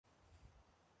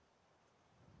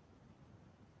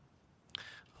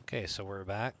Okay, so we're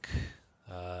back.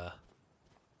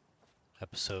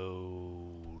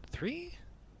 Episode 3?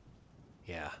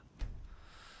 Yeah.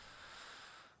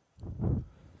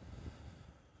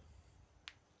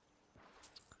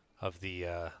 Of the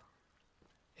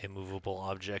immovable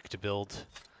object build.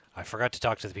 I forgot to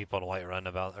talk to the people in Whiterun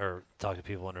about, or talk to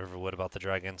people in Riverwood about the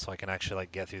dragon, so I can actually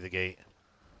like get through the gate.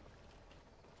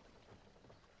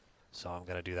 So I'm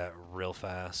gonna do that real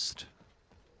fast.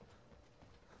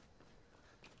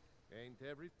 Ain't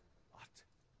every... What?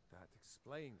 That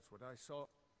explains what I saw.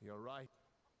 You're right.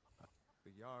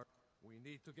 The yard. We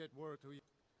need to get word to you.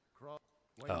 Oh,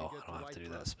 I don't have to do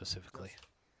that specifically.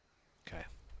 Okay.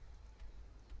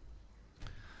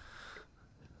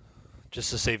 Just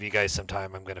to save you guys some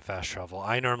time, I'm gonna fast travel.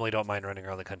 I normally don't mind running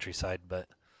around the countryside, but...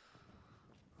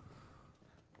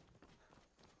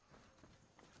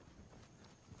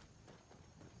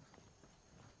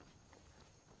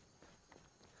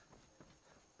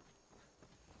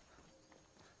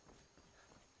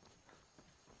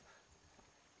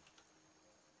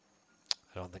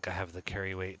 I don't think I have the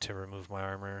carry weight to remove my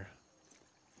armor.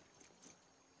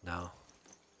 No.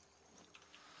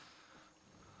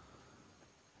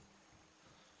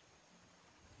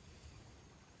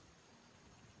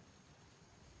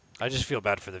 I just feel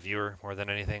bad for the viewer more than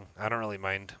anything. I don't really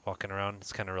mind walking around.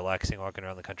 It's kind of relaxing walking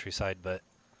around the countryside, but...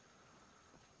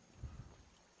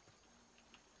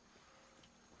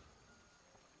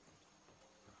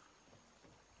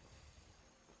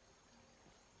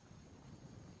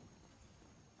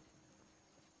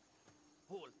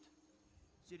 Halt!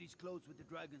 City's closed with the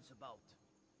dragons about.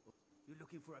 You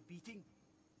looking for a beating?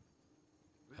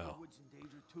 Riverwood's in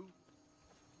danger too?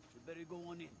 You better go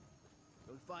on in.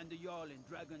 You'll find the Jarl in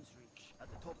Dragon's Reach at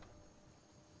the top.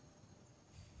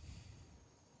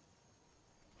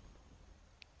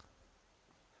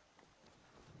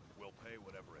 We'll pay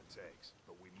whatever it takes,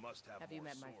 but we must have you more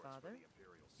met my swords father? for the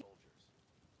Imperial soldiers.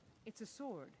 It's a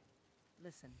sword.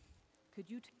 Listen, could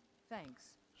you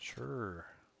thanks. Sure.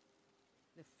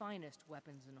 The finest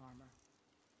weapons and armor.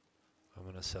 I'm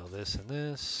gonna sell this and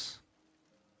this.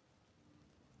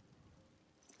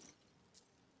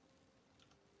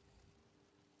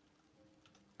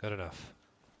 Good enough.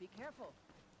 Be careful.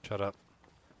 Shut up.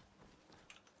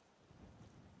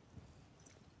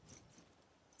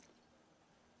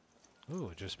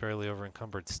 Ooh, just barely over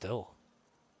encumbered still.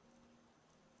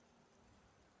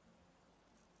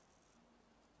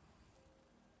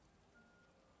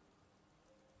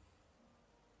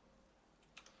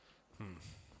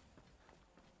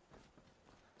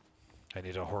 I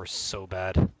need a horse so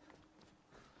bad.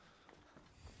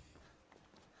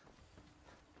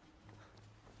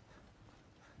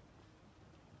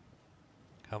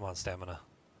 Come on, stamina.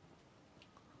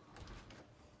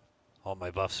 All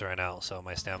my buffs ran out, so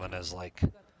my stamina is like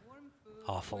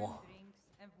awful. Warm drinks,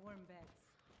 and warm beds.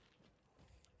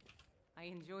 I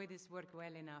enjoy this work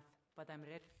well enough, but I'm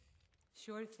ready.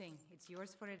 Sure thing, it's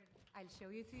yours for it. I'll show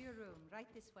you to your room, right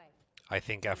this way. I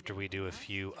think after we do a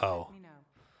few... Just Oh. let me know.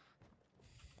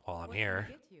 While I'm What can I here.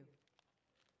 get you?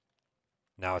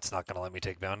 Now it's not going to let me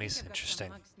take I think bounties? I've got some Interesting.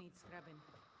 mugs need scrubbing.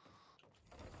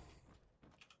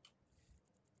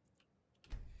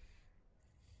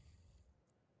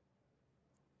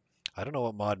 I don't know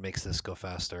what mod makes this go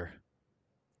faster.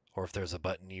 Or if there's a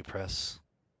button you press.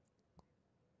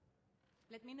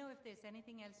 Let me know if there's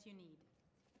anything else you need.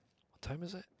 What time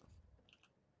is it?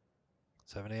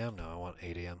 7 a.m.? No, I want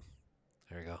 8 a.m.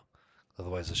 There we go.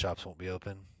 Otherwise the shops won't be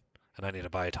open. And I need to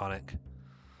buy a tonic.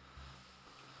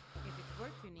 If it's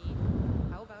work you need,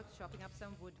 how about chopping up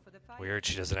some wood for the fire? Weird,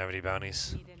 she doesn't have any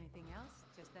bounties. Need anything else?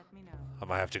 Just let me know. I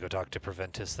might have to go talk to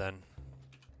Preventus then.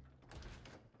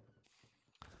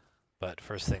 But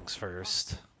first things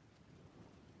first.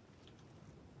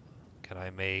 Can I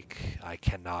make... I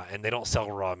cannot. And they don't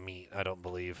sell raw meat, I don't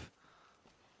believe.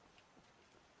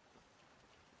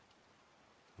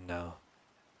 No.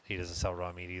 He doesn't sell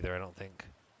raw meat either, I don't think.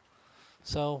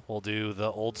 So, we'll do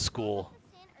the old school.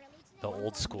 The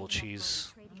old school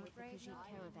cheese.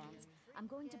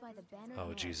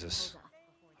 Oh, Jesus.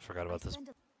 Forgot about this.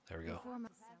 There we go.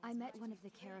 I met one of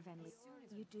the caravan leaders.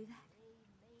 You do that?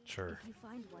 Sure. If you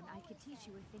find one, I could teach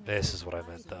you a thing. This is what I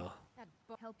meant, though.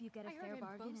 Help you get a fair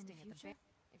bargain in the future.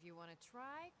 If you want to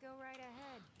try, go right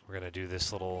ahead. We're gonna do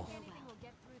this little... Anything will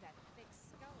get through that thick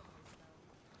skull of yours,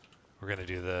 though. We're gonna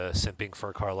do the Simping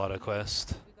for Carlotta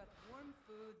quest. We got warm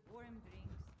food, warm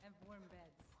drinks, and warm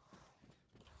beds.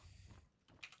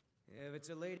 If it's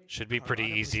a lady... Should be pretty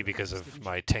easy because of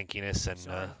my tankiness and...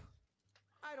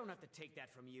 I don't have to take that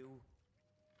from you.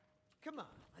 Come on,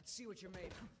 let's see what you're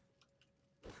made of.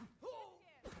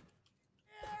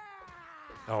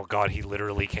 Oh god, he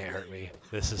literally can't hurt me.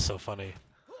 This is so funny.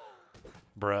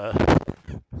 Bruh.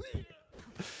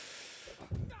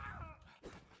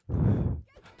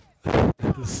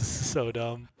 This is so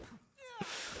dumb.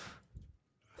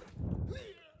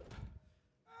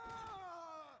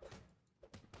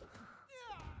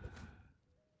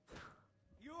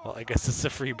 Well, I guess it's a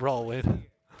free brawl win.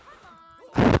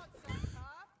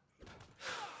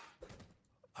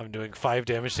 I'm doing 5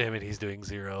 damage to him and he's doing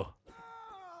 0.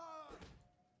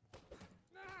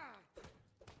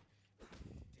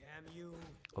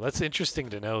 Well, that's interesting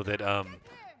to know that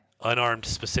unarmed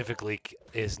specifically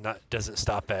doesn't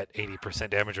stop at 80%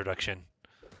 damage reduction.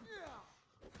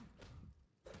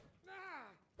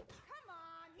 Come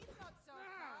on, he's not so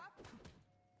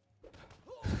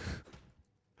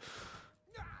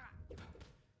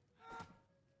tough.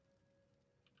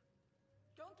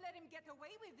 Don't let him get away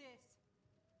with this.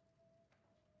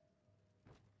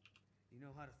 You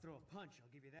know how to throw a punch, I'll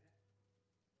give you that.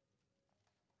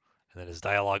 And then his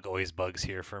dialogue always bugs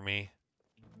here for me.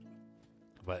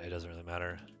 But it doesn't really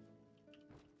matter.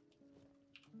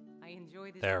 I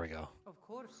enjoy this. There we go. Of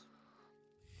course.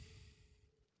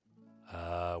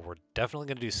 We're definitely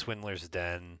going to do Swindler's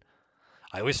Den.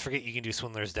 I always forget you can do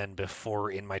Swindler's Den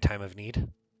before In My Time of Need.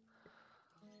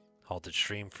 Halted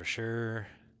Stream for sure.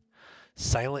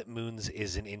 Silent Moons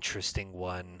is an interesting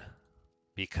one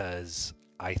because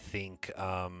I think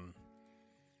Ron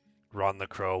the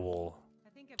Crow will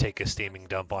take a steaming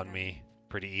dump on me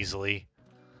pretty easily.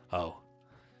 Oh,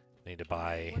 need to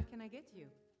buy. What can I get you?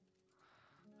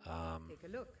 Take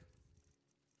a look.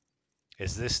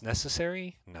 Is this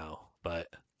necessary? No, but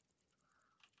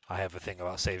I have a thing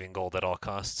about saving gold at all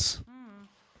costs.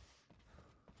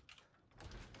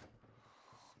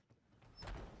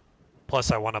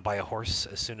 Plus, I want to buy a horse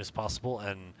as soon as possible,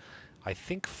 and I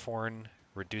think Forn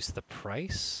reduced the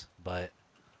price, but...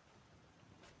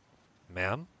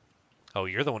 Ma'am? Oh,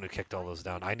 you're the one who kicked all those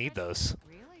down. I need those.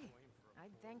 Really?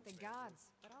 I'd thank the gods,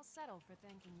 but I'll settle for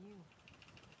thanking you.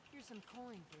 Here's some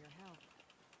coin for your help.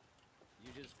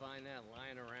 You just find that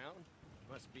lying around?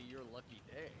 Must be your lucky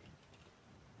day.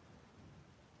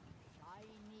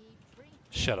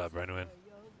 Shut up, Renwin.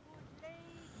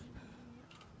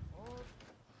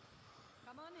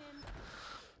 Come on in.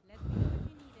 Let me know if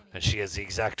you need anything. And she has the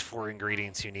exact 4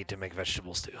 ingredients you need to make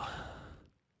vegetable stew.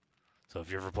 So if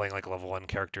you're ever playing like a level 1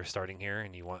 character starting here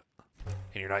and you're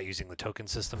not using the token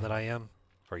system that I am,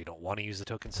 or you don't want to use the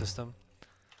token system,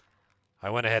 I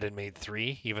went ahead and made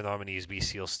 3, even though I'm going to use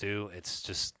Bestial Stew. It's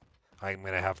just, I'm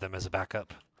going to have them as a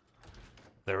backup.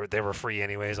 They were free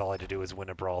anyways. All I had to do was win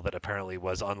a brawl that apparently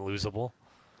was unlosable.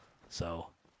 So,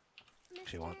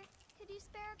 if you want. Could you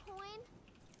spare a coin?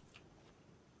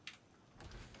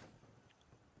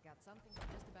 Got something for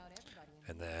just about everybody.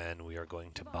 And then we are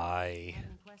going to buy...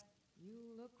 You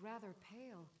look rather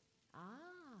pale.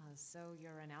 Ah, so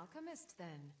you're an alchemist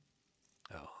then.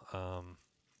 Oh,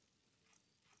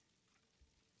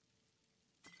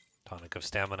 tonic of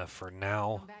stamina for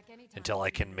now, until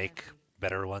I can make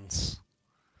better ones.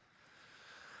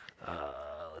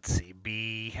 Let's see,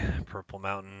 B, Purple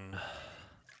Mountain.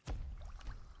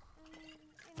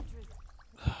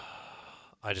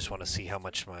 I just want to see how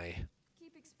much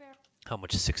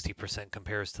 60%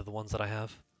 compares to the ones that I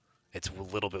have. It's a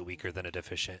little bit weaker than a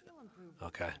deficient.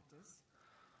 Okay.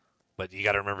 But you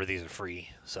gotta remember these are free,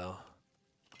 so.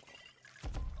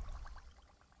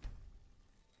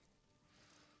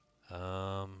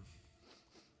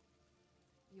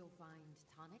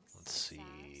 Let's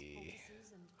see.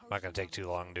 I'm not gonna take too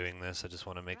long doing this. I just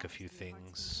want to make a few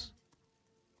things.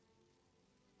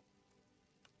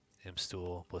 Imp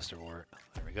Stool, Blisterwort.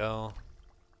 There we go.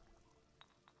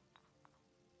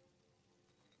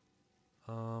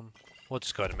 We'll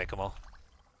just go ahead and make them all.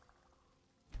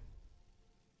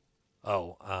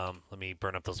 Oh, let me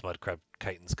burn up those mud crab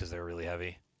chitons because they're really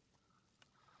heavy.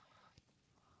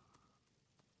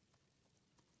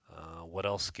 What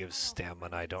else gives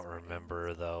stamina? I don't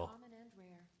remember though.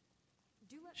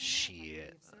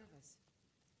 Shit.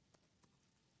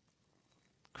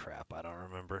 Crap, I don't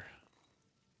remember.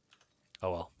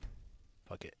 Oh well.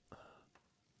 Fuck it.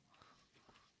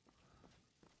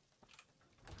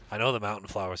 I know the mountain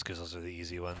flowers because those are the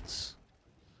easy ones.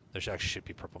 There actually should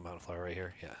be purple mountain flower right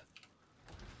here. Yeah.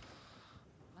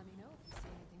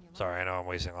 Sorry, I know I'm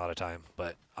wasting a lot of time,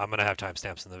 but I'm gonna have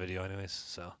timestamps in the video anyways.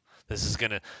 So this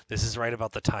is right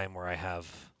about the time where I have.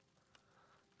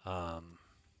 Do I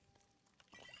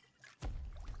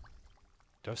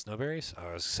have snowberries? Oh,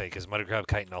 I was gonna say because mud crab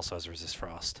chitin also has resist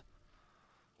frost.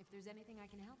 If there's anything I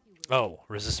can help you with. Oh,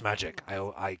 resist magic.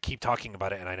 I keep talking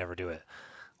about it and I never do it.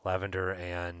 Lavender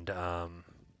and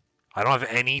I don't have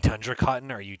any tundra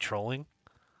cotton. Are you trolling?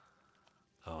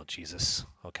 Oh, Jesus.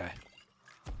 Okay.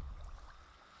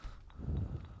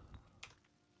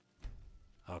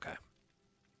 Okay.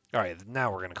 Alright,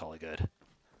 now we're going to call it good.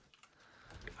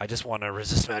 I just want to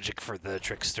resist magic for the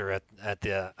trickster at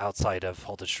the outside of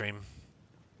Halted Stream.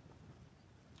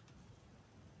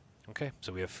 Okay,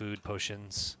 so we have food,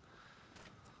 potions.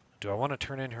 Do I want to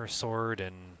turn in her sword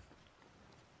and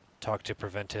talk to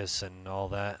Preventus and all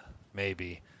that?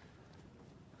 Maybe.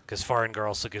 Because Farengar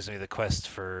also gives me the quest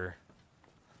for...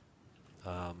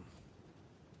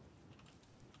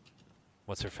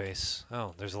 what's her face?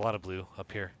 Oh, there's a lot of blue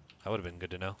up here. That would have been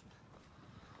good to know.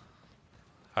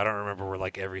 I don't remember where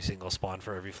like every single spawn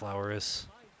for every flower is.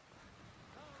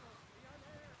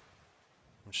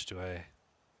 Which do I...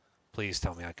 Please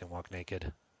tell me I can walk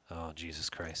naked. Oh, Jesus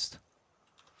Christ.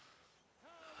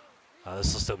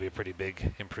 This will still be a pretty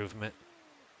big improvement.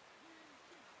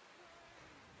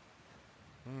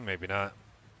 Maybe not.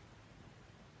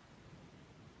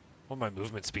 Well, my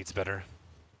movement speed's better.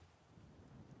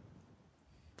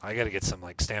 I gotta get some,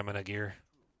 like, stamina gear.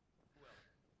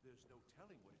 There's no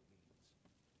telling what it means.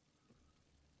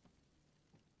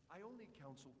 I only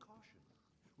counsel caution.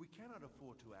 We cannot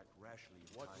afford to act rashly.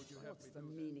 What would you have What's me the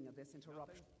do? meaning of this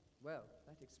interruption? Well,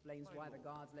 that explains why the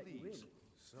guards let you in.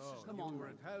 So, Come you on,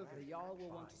 were then. at Halted. The Jarl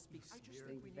will want to speak.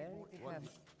 Think very carefully.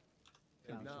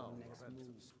 And now, Next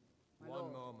move. My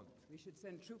one lord, moment. we should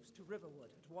send troops to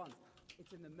Riverwood at once.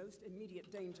 It's in the most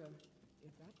immediate danger.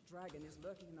 If that dragon is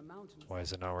lurking in the mountains... Why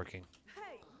is it not working?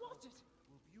 Hey, watch it!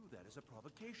 We'll view that as a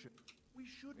provocation. We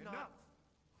should Enough! not.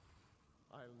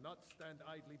 I'll not stand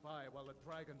idly by while the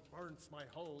dragon burns my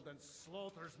hold and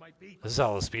slaughters my beat. This is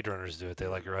how the speedrunners do it. They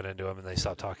like run into him and they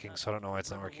stop talking, so I don't know why it's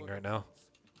not working right now.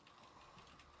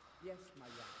 Yes, my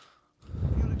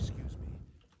Jarl. If you'll excuse me,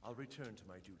 I'll return to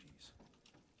my duties.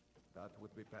 That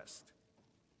would be best.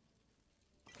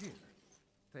 Here,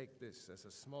 take this as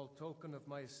a small token of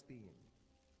my esteem.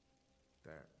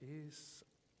 There is...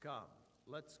 Come,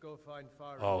 let's go find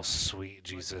Farengar. Oh, sweet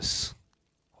Jesus.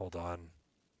 Hold on.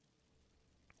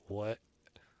 What?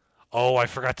 Oh, I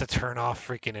forgot to turn off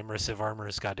freaking immersive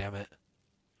armors, goddammit.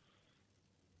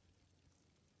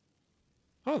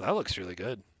 Oh, that looks really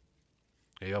good.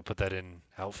 Maybe I'll put that in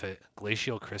outfit.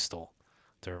 Glacial Crystal.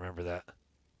 To remember that.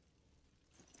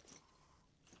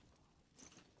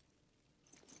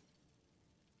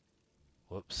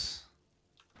 Whoops.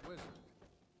 Wizard.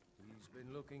 He's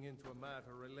been looking into a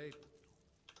matter related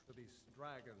to these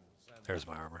dragons and... There's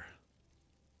my armor.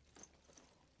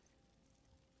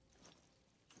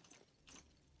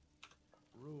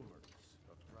 rumors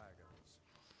of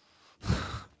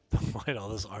dragons. Why all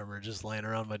this armor just laying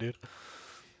around, my dude?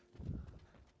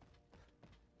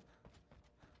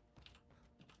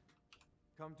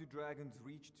 Come to Dragon's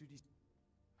Reach to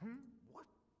What?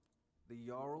 The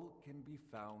Jarl can be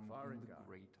found in the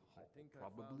Great Hall,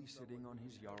 probably sitting on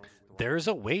his Jarl's throne. There's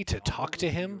a way to talk to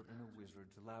him In a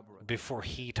wizard's laboratory. before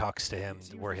he talks to him,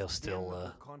 where he'll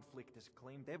still, conflict has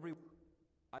claimed every...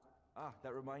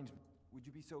 that reminds me. Would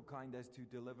you be so kind as to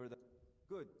deliver the...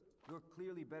 Good. You're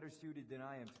clearly better suited than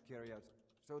I am to carry out...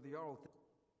 So the Jarl...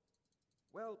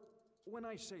 Well, when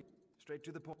I say straight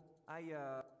to the point, I,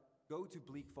 go to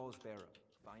Bleak Falls Barrow.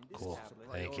 Find this Cool. tablet,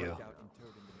 Thank you. out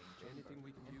interred in the main chamber, Anything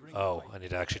we can and use? bring oh, it I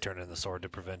need to actually turn in the sword to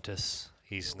Preventus.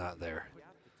 He's not there.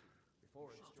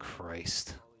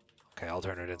 Christ. Okay, I'll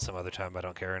turn it in some other time, I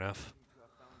don't care enough.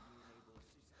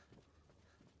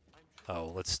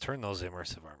 Oh, let's turn those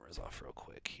immersive armors off real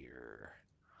quick here.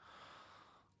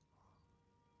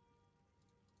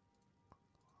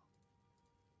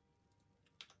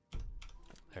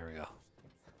 There we go.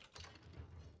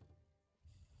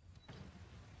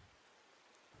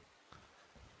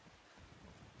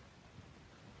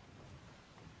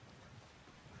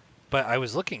 But I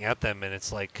was looking at them and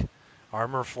it's like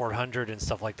armor 400 and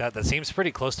stuff like that. That seems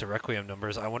pretty close to Requiem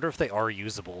numbers. I wonder if they are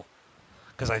usable.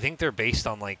 Because I think they're based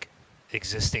on like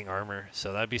existing armor.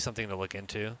 So that'd be something to look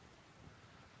into.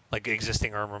 Like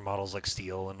existing armor models like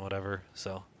steel and whatever.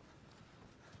 So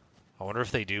I wonder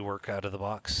if they do work out of the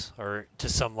box. Or to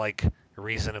some like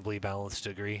reasonably balanced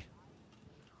degree.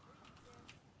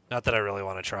 Not that I really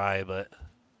want to try, but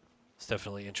it's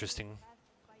definitely interesting.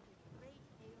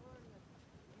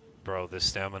 Bro, this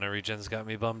stamina regen's got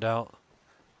me bummed out.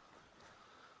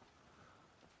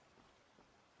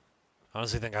 I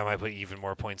honestly think I might put even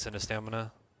more points into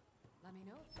stamina. Let me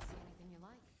know if you see anything you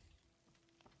like.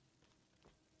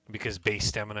 Because base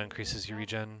stamina increases your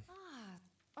regen.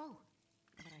 Oh,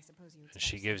 but I suppose you And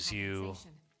she expect some gives you,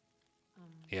 compensation.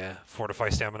 yeah, fortify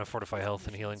stamina, fortify health,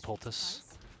 and healing poultice.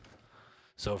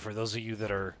 So for those of you that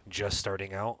are just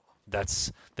starting out,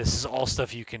 this is all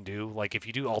stuff you can do. Like if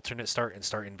you do alternate start and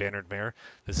start in Bannered Mare,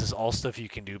 this is all stuff you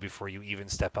can do before you even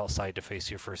step outside to face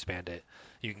your first bandit.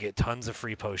 You can get tons of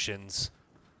free potions.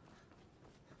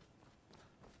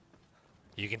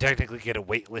 You can technically get a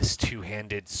weightless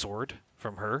two-handed sword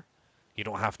from her. You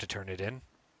don't have to turn it in.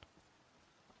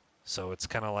 So it's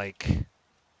kind of like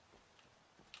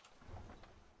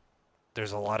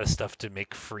there's a lot of stuff to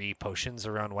make free potions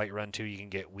around Whiterun too. You can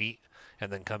get wheat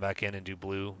and then come back in and do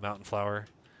blue mountain flower,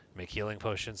 make healing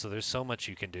potions. So there's so much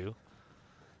you can do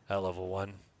at level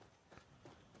 1.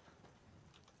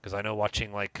 Because I know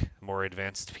watching like more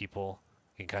advanced people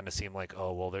can kind of seem like,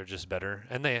 oh well, they're just better,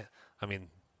 and I mean,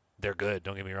 they're good.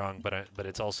 Don't get me wrong, but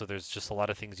it's also there's just a lot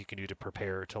of things you can do to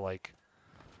prepare to like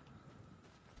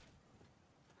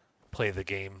play the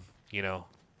game, you know,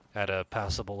 at a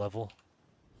passable level.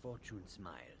 Fortune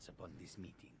smiles upon this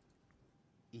meeting.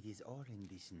 It is all in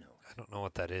this note. I don't know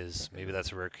what that is. Maybe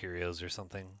that's rare curios or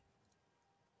something.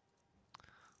 I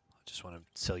just want to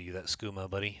sell you that skooma,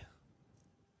 buddy.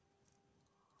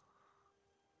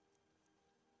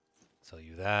 Sell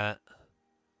you that.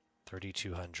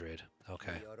 3,200.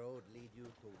 Okay. May your road lead you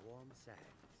to warm sands.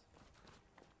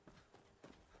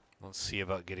 Let's see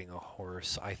about getting a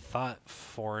horse. I thought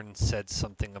Forn said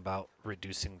something about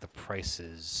reducing the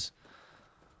prices.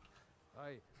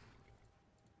 I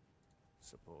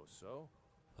suppose so.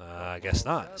 I guess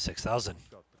not. 6,000.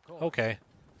 Okay.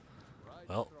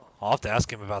 Well, I'll have to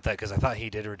ask him about that because I thought he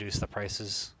did reduce the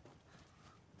prices.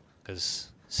 Because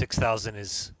 6,000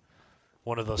 is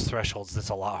one of those thresholds that's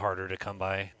a lot harder to come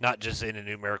by. Not just in a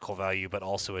numerical value, but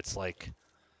also it's like...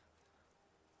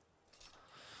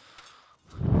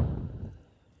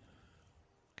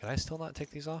 Can I still not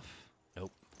take these off?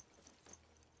 Nope.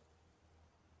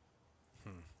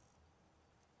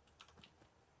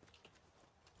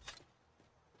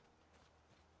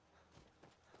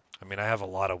 I mean, I have a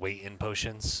lot of weight in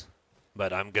potions,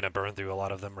 but I'm going to burn through a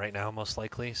lot of them right now, most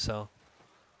likely, so...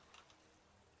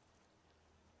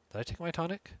 Did I take my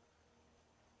tonic?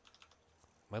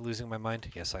 Am I losing my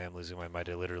mind? Yes, I am losing my mind.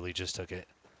 I literally just took it.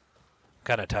 I'm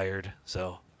kind of tired,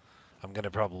 so I'm going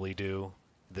to probably do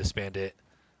this bandit,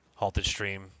 halted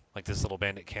stream, like this little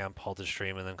bandit camp, halted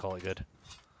stream, and then call it good.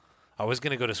 I was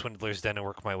going to go to Swindler's Den and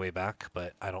work my way back,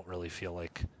 but I don't really feel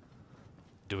like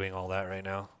doing all that right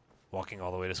now. Walking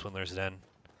all the way to Swindler's Den.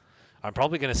 I'm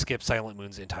probably going to skip Silent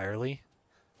Moons entirely.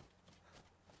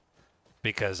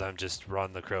 Because I'm just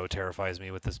Ron the Crow terrifies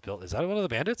me with this build. Is that one of the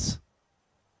bandits?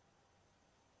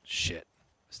 Shit.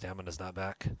 Stamina's not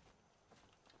back.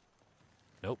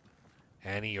 Nope.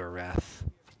 Annie or Wrath.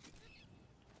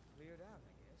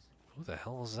 Who the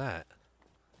hell is that?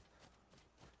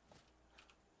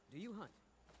 Do you hunt?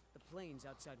 The plains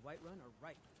outside Whiterun are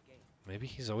ripe with game. Maybe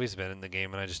he's always been in the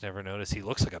game and I just never noticed. He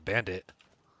looks like a bandit.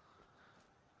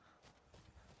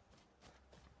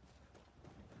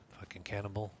 Fucking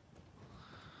cannibal.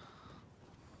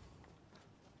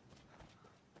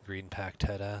 Green packed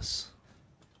head ass.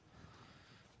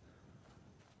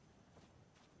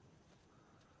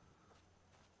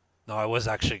 No, I was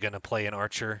actually going to play an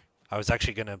archer. I was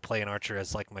actually going to play an archer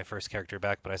as like my first character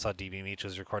back, but I saw DB Meech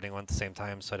was recording one at the same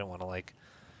time, so I didn't want to like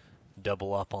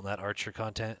double up on that archer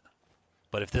content.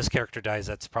 But if this character dies,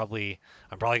 that's probably...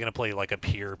 I'm probably going to play like a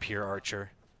pure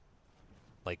archer.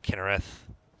 Like Kinnereth,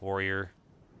 warrior.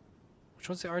 Which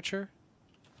one's the archer?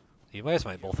 You guys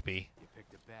might both be. You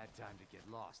picked a bad time to get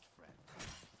lost, friend.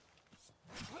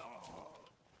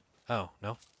 Oh,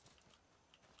 no?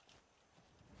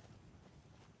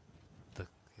 The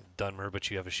Dunmer, but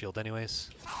you have a shield anyways?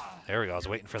 There we go, I was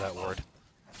waiting for that ward.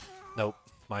 Nope,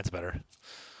 mine's better.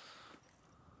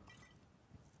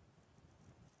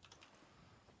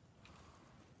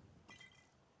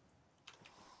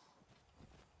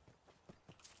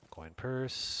 Coin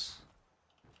purse.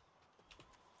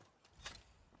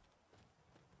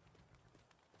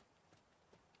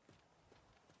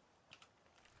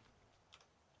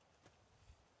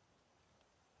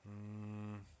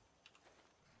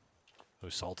 Oh,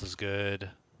 salt is good.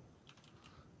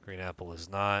 Green apple is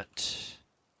not.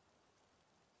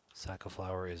 Sack of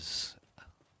flour is...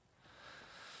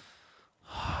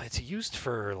 It's used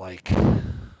for, like... I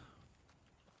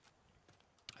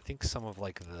think some of,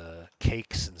 like, the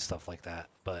cakes and stuff like that,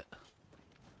 but...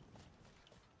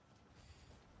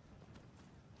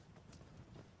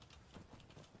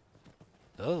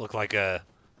 It does look like a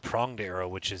pronged arrow,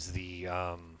 which is the,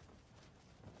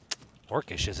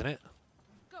 orcish, isn't it?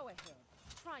 Go ahead.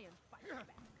 Try and fight back.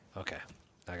 Okay.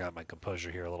 I got my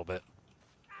composure here a little bit.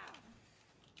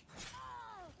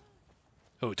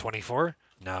 Oh, 24?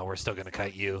 No, we're still gonna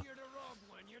kite you.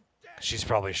 She's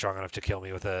probably strong enough to kill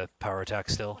me with a power attack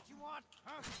still.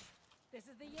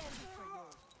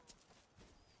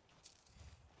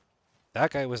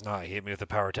 That guy was not. He hit me with a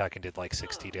power attack and did like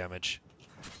 60 damage.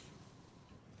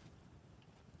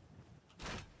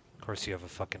 Of course you have a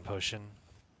fucking potion.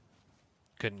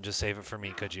 Couldn't just save it for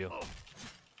me, could you?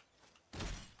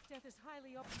 Death is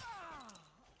highly up.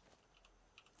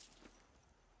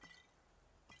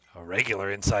 A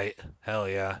regular insight. Hell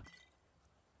yeah.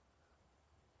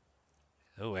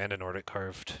 Oh, and a Nordic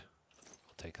carved.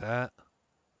 I'll take that.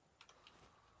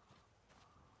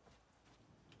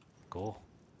 Cool.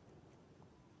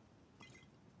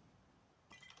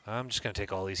 I'm just going to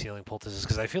take all these healing poultices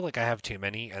because I feel like I have too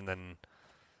many, and then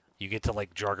you get to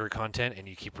like Draugr content and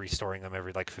you keep restoring them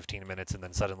every like 15 minutes, and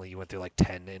then suddenly you went through like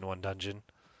 10 in one dungeon.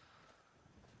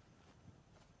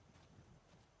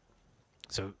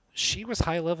 So she was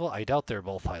high level. I doubt they're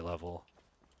both high level.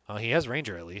 Oh, he has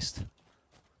Ranger at least.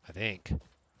 I think.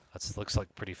 That looks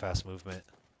like pretty fast movement.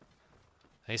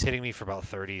 He's hitting me for about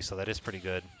 30, so that is pretty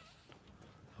good.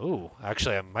 Ooh,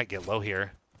 actually I might get low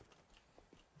here.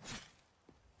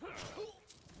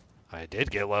 I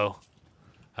did get low.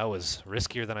 That was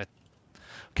riskier than I...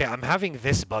 Okay, I'm having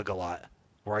this bug a lot,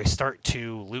 where I start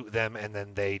to loot them and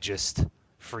then they just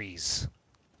freeze.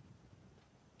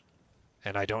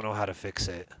 And I don't know how to fix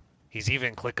it. He's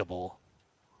even clickable.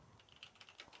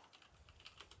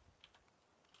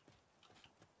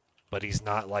 But he's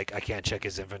not like, I can't check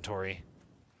his inventory.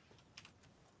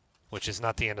 Which is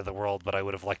not the end of the world, but I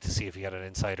would have liked to see if he had an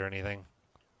insight or anything.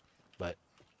 But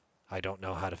I don't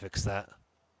know how to fix that.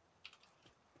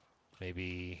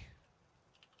 Maybe...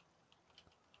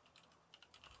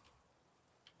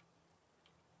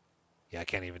 Yeah, I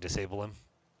can't even disable him.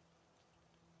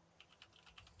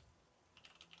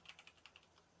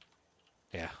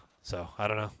 Yeah, so, I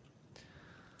don't know.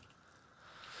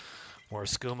 More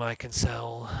skooma I can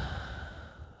sell.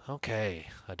 Okay,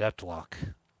 Adept Lock.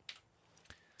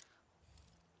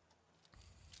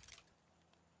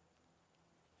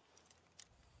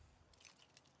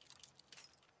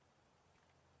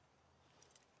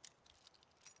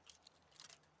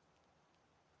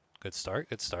 Good start,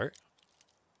 good start.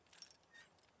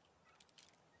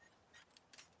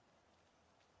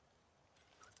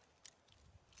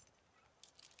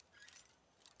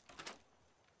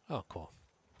 Oh, cool.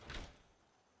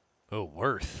 Oh,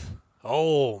 worth.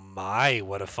 Oh my,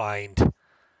 what a find.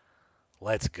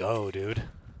 Let's go, dude.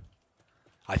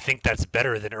 I think that's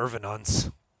better than Errands.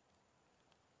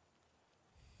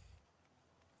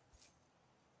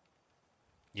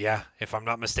 Yeah, if I'm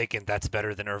not mistaken, that's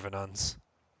better than Errands.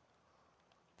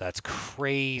 That's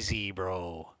crazy,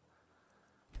 bro.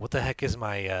 What the heck is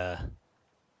my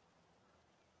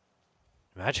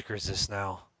magic resist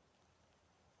now?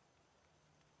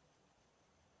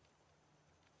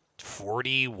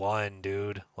 41,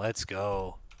 dude. Let's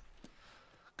go.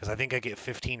 Because I think I get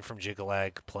 15 from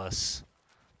Jyggalag plus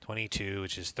 22,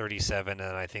 which is 37,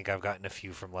 and I think I've gotten a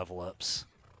few from level ups.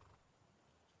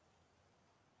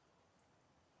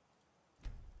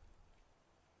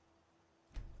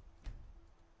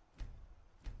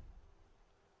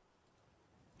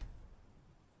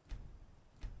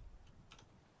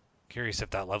 Curious if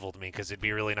that leveled me, because it'd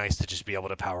be really nice to just be able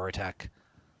to power attack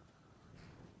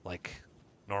like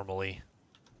normally.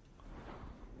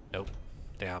 Nope.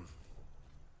 Damn.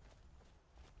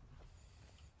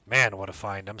 Man, what a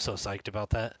find. I'm so psyched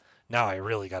about that. Now I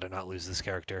really got to not lose this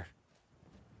character.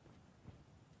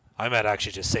 I might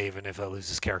actually just save, and if I lose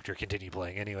this character, continue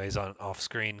playing anyways on off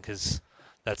screen, because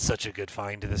that's such a good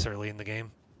find this early in the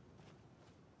game.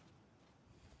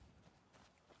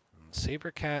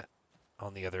 Sabercat,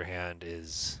 on the other hand,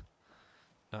 is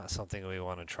not something we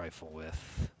want to trifle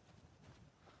with.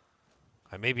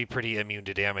 I may be pretty immune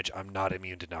to damage. I'm not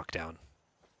immune to knockdown.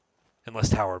 Unless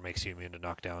Tower makes you immune to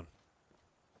knockdown.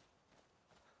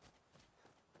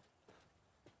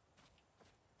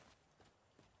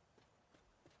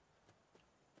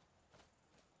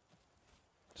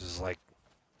 This is like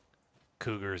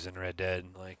cougars in Red Dead,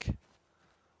 like...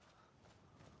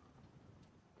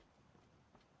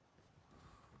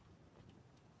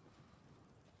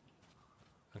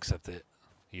 Except that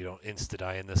you don't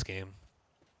insta-die in this game.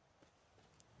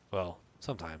 Well,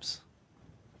 sometimes.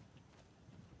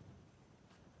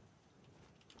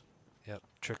 Yep,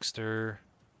 Trickster.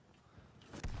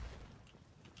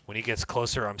 When he gets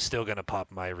closer, I'm still going to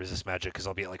pop my resist magic because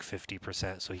I'll be at like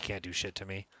 50%, so he can't do shit to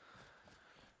me.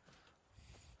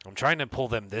 I'm trying to pull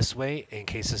them this way. In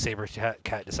case the saber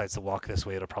cat decides to walk this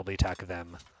way, it'll probably attack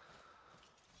them.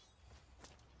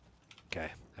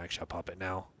 Okay, actually I'll pop it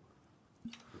now.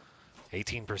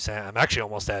 18%. I'm actually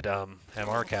almost at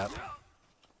MR cap.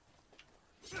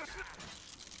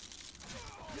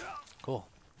 Cool.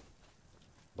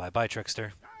 Bye-bye,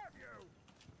 Trickster.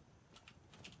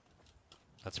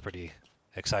 That's pretty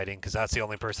exciting, because that's the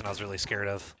only person I was really scared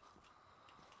of.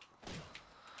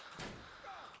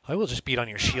 I will just beat on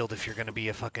your shield if you're going to be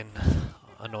a fucking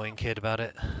annoying kid about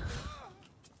it.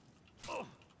 Can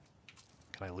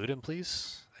I loot him,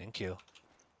 please? Thank you.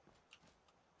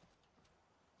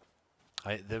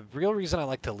 The real reason I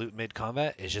like to loot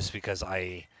mid-combat is just because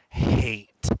I hate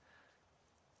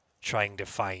trying to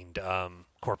find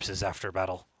corpses after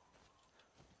battle.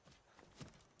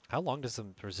 How long does the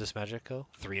resist magic go?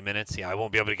 3 minutes? Yeah, I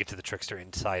won't be able to get to the trickster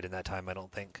inside in that time, I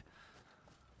don't think.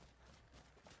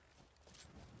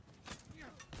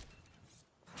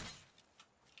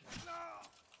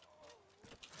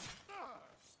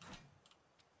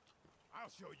 I'll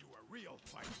show you a real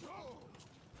fight.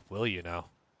 Will you now?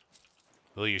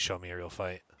 Will you show me a real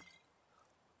fight?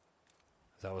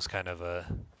 That was kind of a...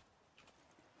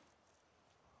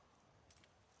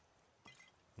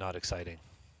 not exciting.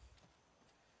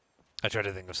 I tried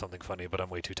to think of something funny, but I'm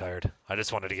way too tired. I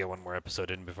just wanted to get one more episode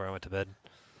in before I went to bed.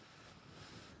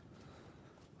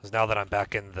 Because now that I'm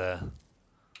back in the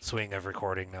swing of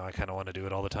recording, now I kind of want to do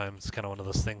it all the time. It's kind of one of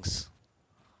those things.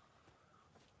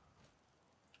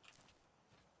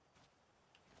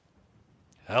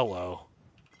 Hello.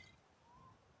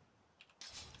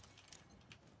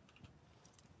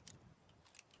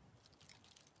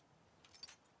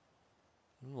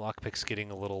 Lockpick's getting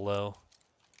a little low.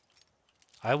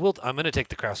 I'm gonna take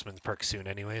the Craftsman's perk soon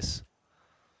anyways.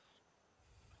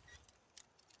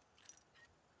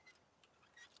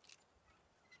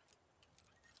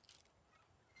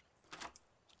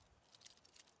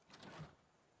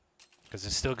 Because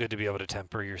it's still good to be able to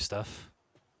temper your stuff.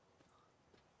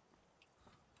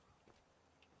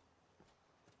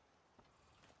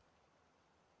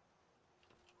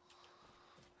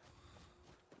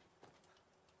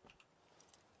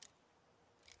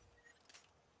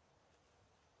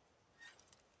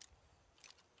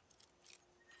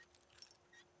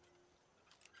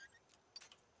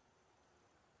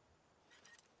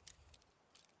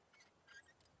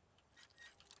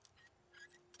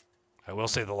 I will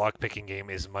say the lockpicking game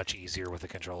is much easier with a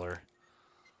controller.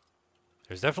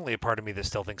 There's definitely a part of me that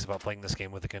still thinks about playing this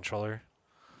game with a controller.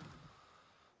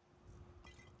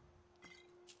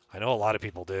 I know a lot of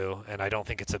people do, and I don't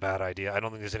think it's a bad idea. I don't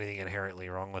think there's anything inherently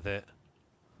wrong with it.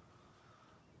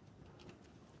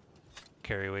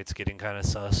 Carry weight's getting kind of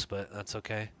sus, but that's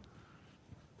okay.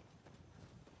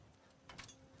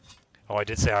 Oh, I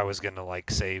did say I was gonna,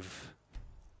 like, save.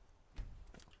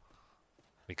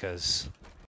 Because